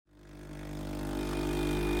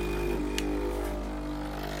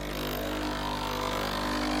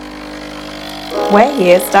We're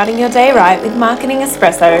here starting your day right with Marketing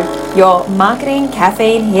Espresso, your marketing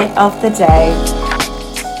caffeine hit of the day.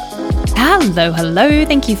 Hello.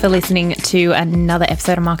 Thank you for listening to another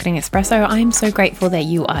episode of Marketing Espresso. I'm so grateful that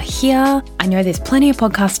you are here. I know there's plenty of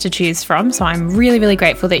podcasts to choose from, so I'm really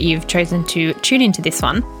grateful that you've chosen to tune into this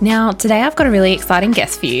one. Now, today I've got a really exciting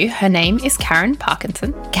guest for you. Her name is Karen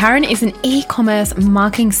Parkinson. Karen is an e-commerce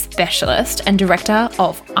marketing specialist and director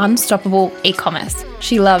of Unstoppable E-commerce.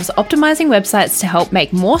 She loves optimizing websites to help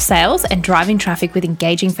make more sales and driving traffic with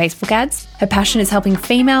engaging Facebook ads. Her passion is helping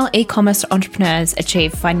female e-commerce entrepreneurs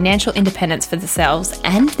achieve financial independence for themselves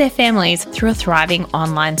and their families through a thriving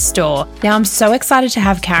online store. Now, I'm so excited to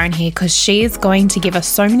have Karen here because she is going to give us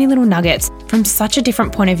so many little nuggets from such a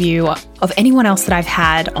different point of view of anyone else that I've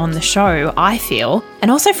had on the show, I feel, and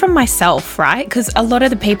also from myself, right? Because a lot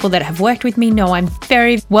of the people that have worked with me know I'm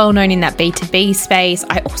very well known in that B2B space.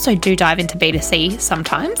 I also do dive into B2C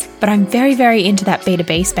sometimes, but I'm very into that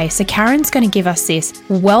B2B space. So Karen's going to give us this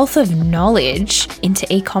wealth of knowledge into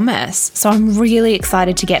e-commerce. So I'm really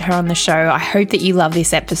excited to get her on the show. I hope that you love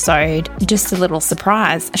this episode. Just a little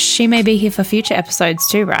surprise. She may be here for future episodes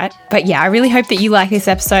too, right? But yeah, I really hope that you like this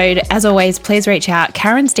episode. As always, please reach out.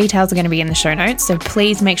 Karen's details are going to be in the show notes, so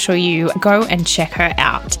please make sure you go and check her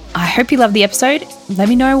out. I hope you love the episode. Let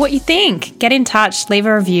me know what you think. Get in touch, leave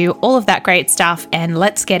a review, all of that great stuff, and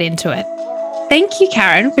let's get into it. Thank you,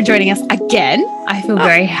 Karen, for joining us again. I feel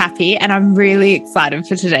very happy and I'm really excited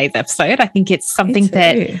for today's episode. I think it's something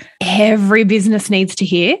that every business needs to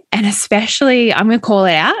hear. And especially, I'm going to call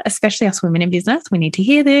it out, especially us women in business, we need to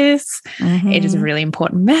hear this. It is a really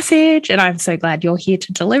important message and I'm so glad you're here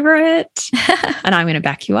to deliver it. And I'm going to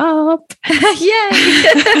back you up. Yay!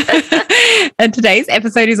 And today's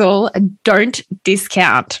episode is all don't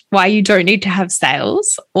discount why you don't need to have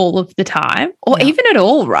sales all of the time or even at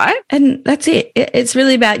all, right? And that's it. It's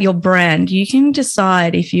really about your brand. You can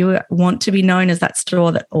decide if you want to be known as that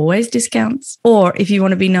store that always discounts or if you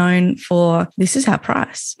want to be known for this is our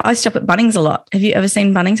price. I shop at Bunnings a lot. Have you ever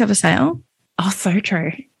seen Bunnings have a sale? Oh, so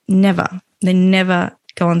true. Never. They never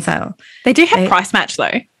go on sale. They do have price match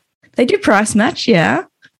though. They do price match, yeah.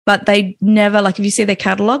 But they never, like if you see their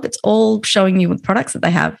catalog, it's all showing you what products that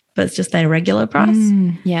they have, but it's just their regular price.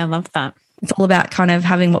 Yeah, I love that. It's all about kind of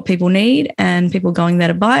having what people need and people going there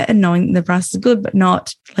to buy it and knowing the price is good, but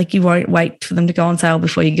not like you won't wait for them to go on sale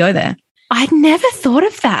before you go there. I'd never thought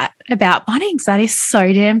of that about Bunnings. That is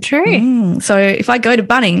so damn true. So if I go to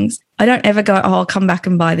Bunnings, I don't ever go, I'll come back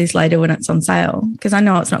and buy this later when it's on sale because I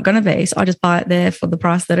know it's not going to be. So I just buy it there for the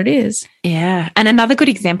price that it is. Yeah. And another good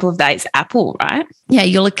example of that is Apple, right? Yeah.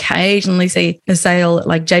 You'll occasionally see a sale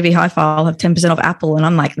like JB Hi-Fi will have 10% off Apple and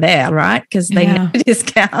I'm like there, right? Because they never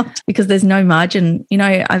discount because there's no margin. You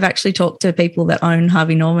know, I've actually talked to people that own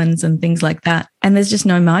Harvey Normans and things like that. And there's just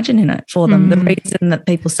no margin in it for them. The reason that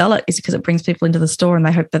people sell it is because it brings people into the store and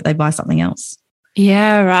they hope that they buy something else.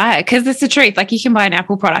 Yeah, right. Because it's the truth. Like you can buy an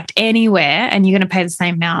Apple product anywhere and you're going to pay the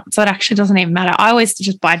same amount. So it actually doesn't even matter. I always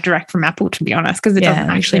just buy direct from Apple, to be honest, because it doesn't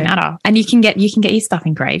actually matter. And you can get your stuff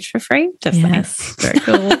engraved for free. Just very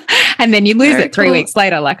cool. And then you lose it 3 weeks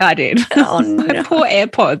later, like I did. Oh, no. My poor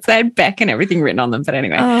AirPods. They had Beck and everything written on them. But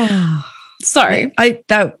anyway. Sorry.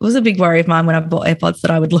 That was a big worry of mine when I bought AirPods that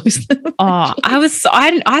I would lose them. I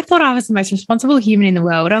thought I was the most responsible human in the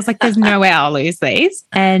world. I was like, there's no way I'll lose these.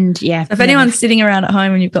 And yeah. If anyone's sitting around at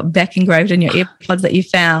home and you've got Beck engraved in your earpods that you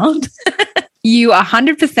found. You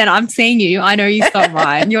 100%, I'm seeing you. I know you stole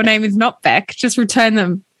mine. Your name is not Beck. Just return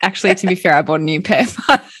them. Actually, to be fair, I bought a new pair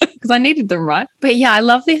because I needed them, right? But yeah, I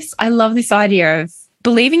love this. I love this idea of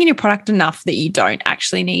believing in your product enough that you don't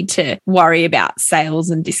actually need to worry about sales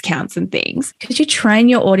and discounts and things. Because you train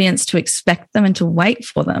your audience to expect them and to wait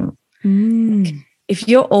for them. If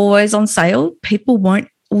you're always on sale, people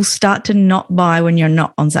will start to not buy when you're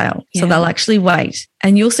not on sale. So they'll actually wait.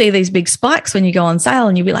 And you'll see these big spikes when you go on sale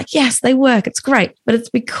and you'll be like, yes, they work. It's great. But it's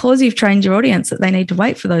because you've trained your audience that they need to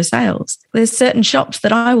wait for those sales. There's certain shops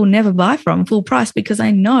that I will never buy from full price because I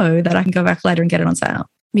know that I can go back later and get it on sale.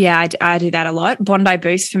 Yeah, I do that a lot. Bondi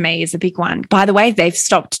Boost for me is a big one. By the way, they've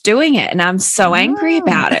stopped doing it and I'm so angry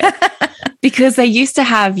about it because they used to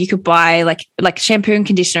have, you could buy like shampoo and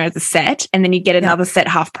conditioner as a set and then you get another set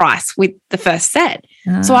half price with the first set.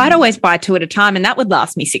 So I'd always buy 2 at a time and that would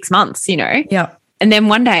last me 6 months, you know? Yeah. And then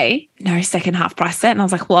one day, no, second half price set. And I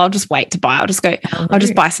was like, well, I'll just wait to buy. I'll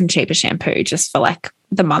just buy some cheaper shampoo just for like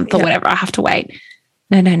the month or whatever I have to wait.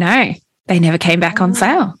 No. They never came back on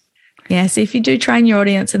sale. Yeah, so if you do train your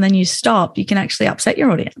audience and then you stop, you can actually upset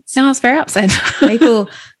your audience. No, I was very upset. People,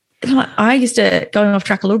 I used to, going off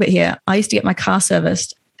track a little bit here, I used to get my car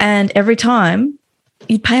serviced and every time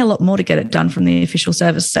you'd pay a lot more to get it done from the official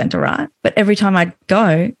service centre, right? But every time I'd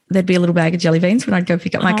go, there'd be a little bag of jelly beans when I'd go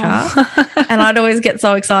pick up my car. And I'd always get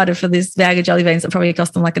so excited for this bag of jelly beans that probably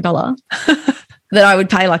cost them like $1 that I would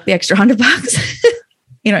pay like the extra $100.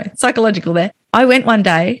 You know, psychological there. I went one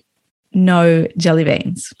day, no jelly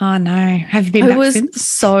beans. Oh, no. Have you been back since? I was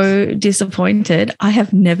so disappointed. I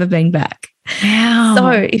have never been back. Wow. So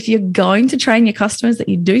if you're going to train your customers that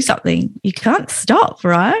you do something, you can't stop,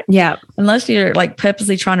 right? Yeah. Unless you're like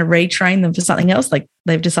purposely trying to retrain them for something else, like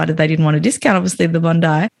they've decided they didn't want a discount, obviously, the one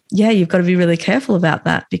day. Yeah, you've got to be really careful about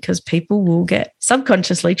that because people will get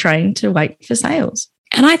subconsciously trained to wait for sales.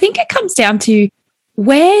 And I think it comes down to,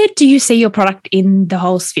 where do you see your product in the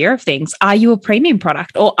whole sphere of things? Are you a premium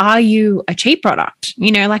product or are you a cheap product?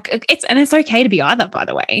 You know, like it's okay to be either, by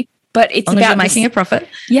the way, but it's as long as you're making a profit.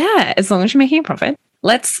 Yeah. As long as you're making a profit,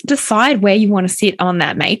 let's decide where you want to sit on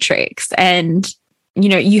that matrix. And, you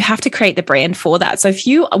know, you have to create the brand for that. So if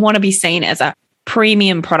you want to be seen as a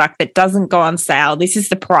premium product that doesn't go on sale, this is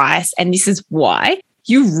the price and this is why,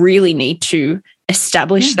 you really need to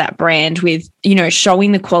establish that brand with, you know,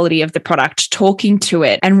 showing the quality of the product, talking to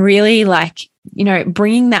it, and really like, you know,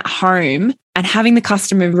 bringing that home and having the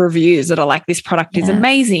customer reviews that are like, this product is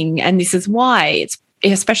amazing and this is why. It's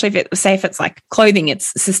especially if it's like clothing,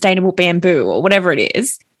 it's sustainable bamboo or whatever it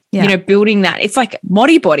is. You know, building that. It's like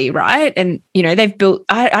Modibodi, right? And, you know, they've built,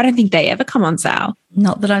 I don't think they ever come on sale.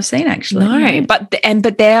 Not that I've seen, actually. No, but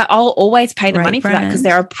I'll always pay the money for that because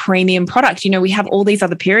they're a premium product. You know, we have all these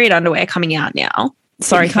other period underwear coming out now.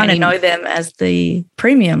 Sorry, you kind of know them as the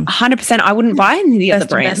premium. 100%. I wouldn't buy any of the other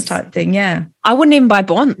brands. Best type thing, yeah. I wouldn't even buy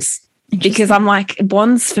Bonds because I'm like,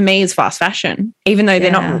 Bonds for me is fast fashion, even though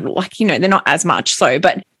they're not like, you know, they're not as much so.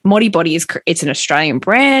 But Modibodi it's an Australian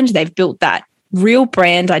brand. They've built that real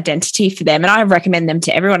brand identity for them. And I recommend them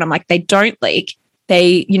to everyone. I'm like, they don't leak.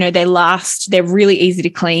 They, you know, they last, they're really easy to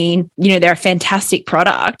clean. You know, they're a fantastic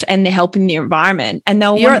product and they're helping the environment. And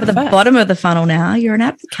You're at the bottom of the funnel now. You're an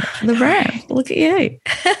advocate for the brand. Look at you.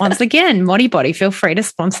 Once again, Modibodi, feel free to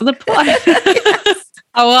sponsor the pod.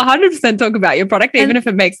 I will 100% talk about your product, even if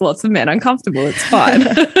it makes lots of men uncomfortable. It's fine.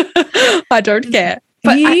 I don't care.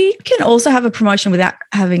 But you can also have a promotion without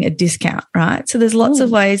having a discount, right? So there's lots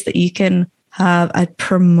of ways that you can have a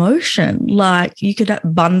promotion, like you could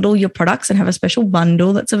bundle your products and have a special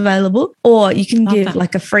bundle that's available, or you can give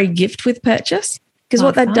like a free gift with purchase, because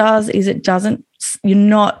what that does is you're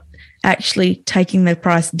not actually taking the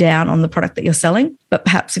price down on the product that you're selling, but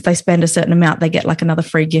perhaps if they spend a certain amount, they get like another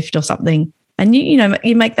free gift or something. And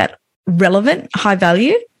you make that relevant, high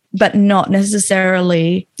value, but not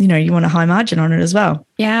necessarily, you know, you want a high margin on it as well.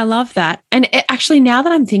 Yeah, I love that. And actually, now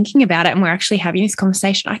that I'm thinking about it and we're actually having this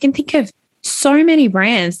conversation, I can think of so many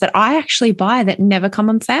brands that I actually buy that never come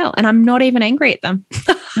on sale and I'm not even angry at them.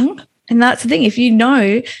 And that's the thing, if you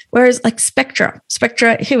know, whereas like Spectra,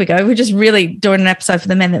 here we go. We're just really doing an episode for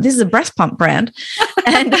the men that this is a breast pump brand.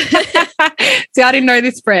 And see, I didn't know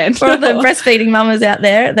this brand. For the breastfeeding mamas out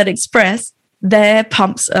there that express, their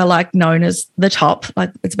pumps are like known as the top,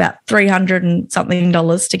 like it's about $300 and something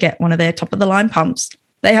to get one of their top of the line pumps.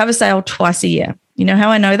 They have a sale twice a year. You know how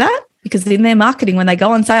I know that? Because in their marketing, when they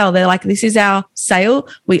go on sale, they're like, this is our sale.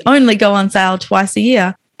 We only go on sale twice a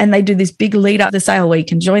year. And they do this big lead up to the sale where you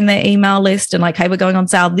can join their email list and like, hey, we're going on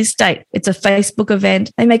sale this date. It's a Facebook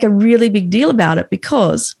event. They make a really big deal about it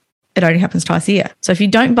because it only happens twice a year. So if you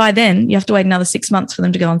don't buy then, you have to wait another 6 months for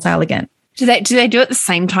them to go on sale again. Do they do it at the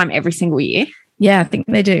same time every single year? Yeah, I think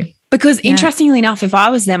they do. Because interestingly enough, if I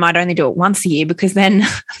was them, I'd only do it once a year because then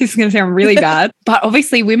this is going to sound really bad. But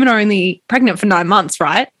obviously women are only pregnant for 9 months,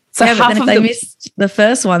 right? So yeah, but then if they missed the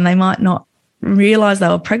first one, they might not realize they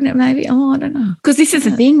were pregnant maybe. Oh, I don't know. Because this is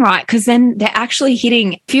the thing, right? Because then they're actually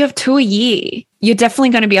hitting, if you have 2 a year, you're definitely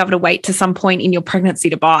going to be able to wait to some point in your pregnancy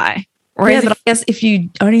to buy. Whereas but I guess if you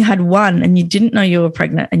only had one and you didn't know you were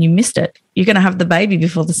pregnant and you missed it, you're going to have the baby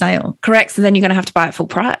before the sale. Correct. So then you're going to have to buy it full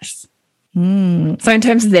price. So in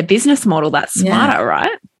terms of their business model, that's smarter,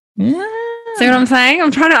 right? Yeah. See what I'm saying?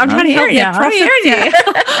 I'm trying to help their profits here.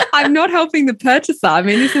 I'm not helping the purchaser. I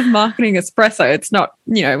mean, this is marketing espresso. It's not,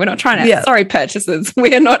 you know, we're not trying to, sorry, purchasers. We're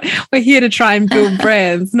here to try and build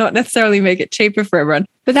brands, not necessarily make it cheaper for everyone.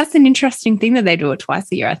 But that's an interesting thing that they do it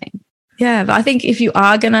twice a year, I think. Yeah, but I think if you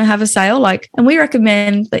are going to have a sale, and we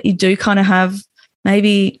recommend that you do kind of have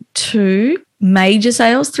maybe 2 major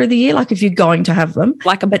sales through the year, like if you're going to have them,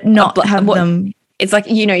 but not have them. It's like,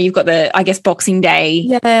 you know, you've got the, I guess, Boxing Day.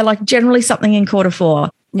 Yeah, like generally something in quarter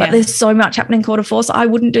 4. But there's so much happening in quarter 4. So I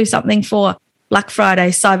wouldn't do something for Black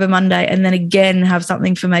Friday, Cyber Monday, and then again have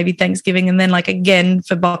something for maybe Thanksgiving and then like again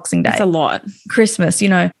for Boxing Day. That's a lot. Christmas, you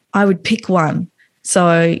know, I would pick one.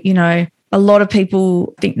 So, you know, a lot of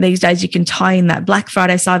people think these days you can tie in that Black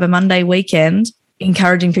Friday, Cyber Monday weekend,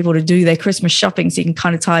 encouraging people to do their Christmas shopping. So you can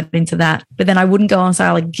kind of tie it into that. But then I wouldn't go on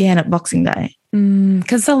sale again at Boxing Day.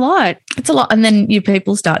 Because it's a lot. It's a lot. And then you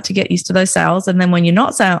people start to get used to those sales. And then when you're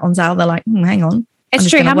not on sale, they're like, hang on. It's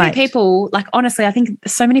true. How many people, like, honestly, I think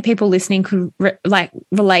so many people listening could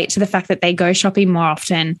relate to the fact that they go shopping more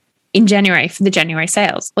often in January for the January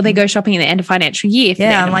sales, or they go shopping at the end of financial year. For the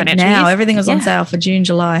end of financial now year. Everything was on sale for June,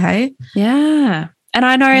 July, hey? Yeah. And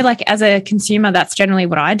I know, like, as a consumer, that's generally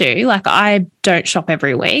what I do. Like, I don't shop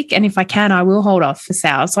every week. And if I can, I will hold off for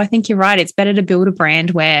sales. So I think you're right. It's better to build a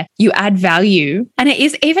brand where you add value. And it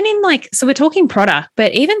is even in, like, so we're talking product,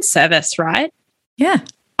 but even service, right? Yeah.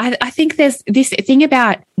 I think there's this thing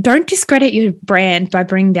about don't discredit your brand by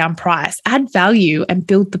bringing down price. Add value and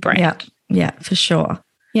build the brand. Yeah, for sure.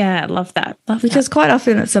 Yeah, I love that. Because quite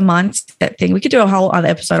often it's a mindset thing. We could do a whole other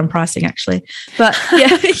episode on pricing, actually. But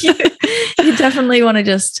yeah, you definitely want to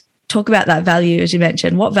just talk about that value, as you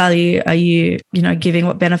mentioned. What value are you giving?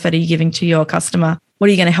 What benefit are you giving to your customer? What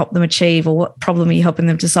are you going to help them achieve, or what problem are you helping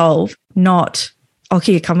them to solve? Not,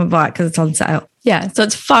 here, come and buy it because it's on sale. Yeah, so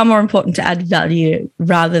it's far more important to add value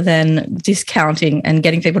rather than discounting and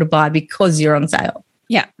getting people to buy because you're on sale.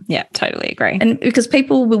 Yeah, totally agree. And because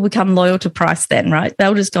people will become loyal to price then, right?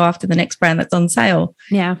 They'll just go after the next brand that's on sale.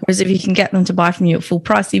 Yeah. Whereas if you can get them to buy from you at full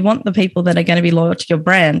price, you want the people that are going to be loyal to your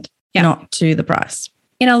brand, not to the price.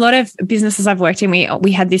 In a lot of businesses I've worked in,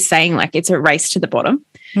 we had this saying, like, it's a race to the bottom.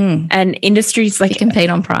 And industries, like, you compete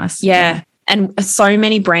on price. Yeah. And so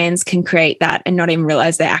many brands can create that and not even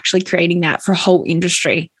realize they're actually creating that for a whole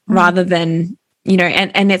industry rather than,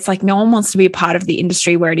 and it's like no one wants to be a part of the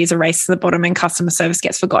industry where it is a race to the bottom and customer service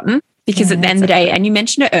gets forgotten because at the end of the day, and you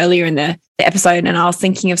mentioned it earlier in the episode, and I was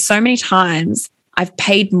thinking of so many times I've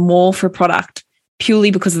paid more for a product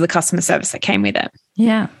purely because of the customer service that came with it.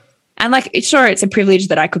 Yeah. And like, sure, it's a privilege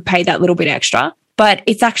that I could pay that little bit extra, but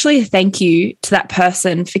it's actually a thank you to that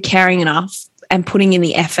person for caring enough and putting in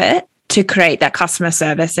the effort to create that customer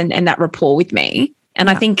service and that rapport with me. And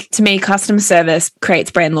I think, to me, customer service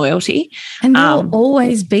creates brand loyalty. And there'll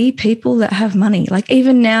always be people that have money. Like,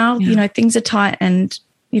 even now, things are tight and,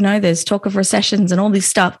 there's talk of recessions and all this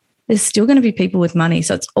stuff. There's still going to be people with money.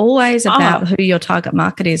 So it's always about who your target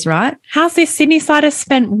market is, right? How's this? Sydney Cider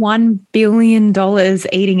spent $1 billion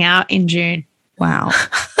eating out in June. Wow.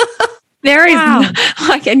 There is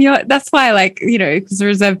that's why, because the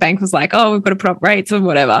Reserve Bank was like, we've got to put up rates or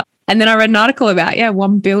whatever. And then I read an article about,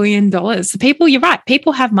 $1 billion. So people, you're right,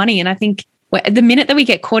 people have money. And I think the minute that we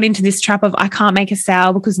get caught into this trap of I can't make a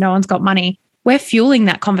sale because no one's got money, we're fueling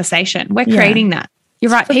that conversation. We're creating that.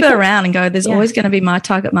 You're right. People around and go, there's always going to be my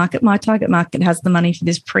target market. My target market has the money for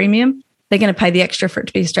this premium. They're going to pay the extra for it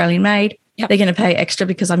to be Australian made. Yep. They're going to pay extra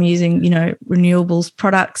because I'm using, renewables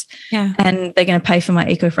products. Yeah. And they're going to pay for my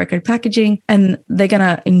eco-friendly packaging. And they're going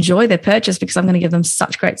to enjoy their purchase because I'm going to give them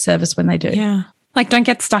such great service when they do. Yeah. Like, don't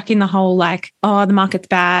get stuck in the whole, like, the market's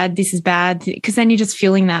bad, this is bad, because then you're just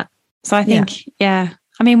feeling that. So I think, I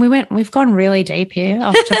mean, we've gone really deep here.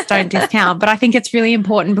 Just don't discount. But I think it's really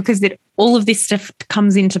important because all of this stuff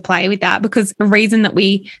comes into play with that, because the reason that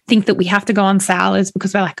we think that we have to go on sale is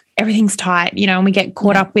because we're like, everything's tight, and we get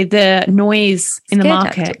caught up with the noise in the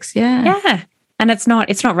market. Tactics, yeah. And it's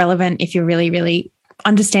not relevant if you really, really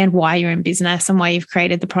understand why you're in business and why you've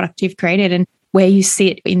created the product you've created and where you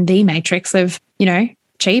sit in the matrix of,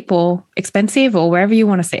 cheap or expensive or wherever you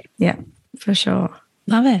want to sit. Yeah, for sure.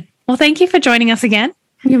 Love it. Well, thank you for joining us again.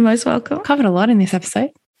 You're most welcome. Covered a lot in this episode.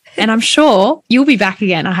 And I'm sure you'll be back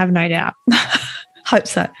again. I have no doubt. Hope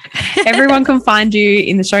so. Everyone can find you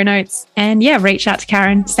in the show notes. And reach out to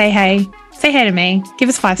Karen. Say hey to me. Give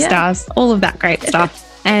us 5 stars. All of that great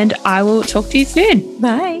stuff. And I will talk to you soon.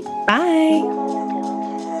 Bye. Bye.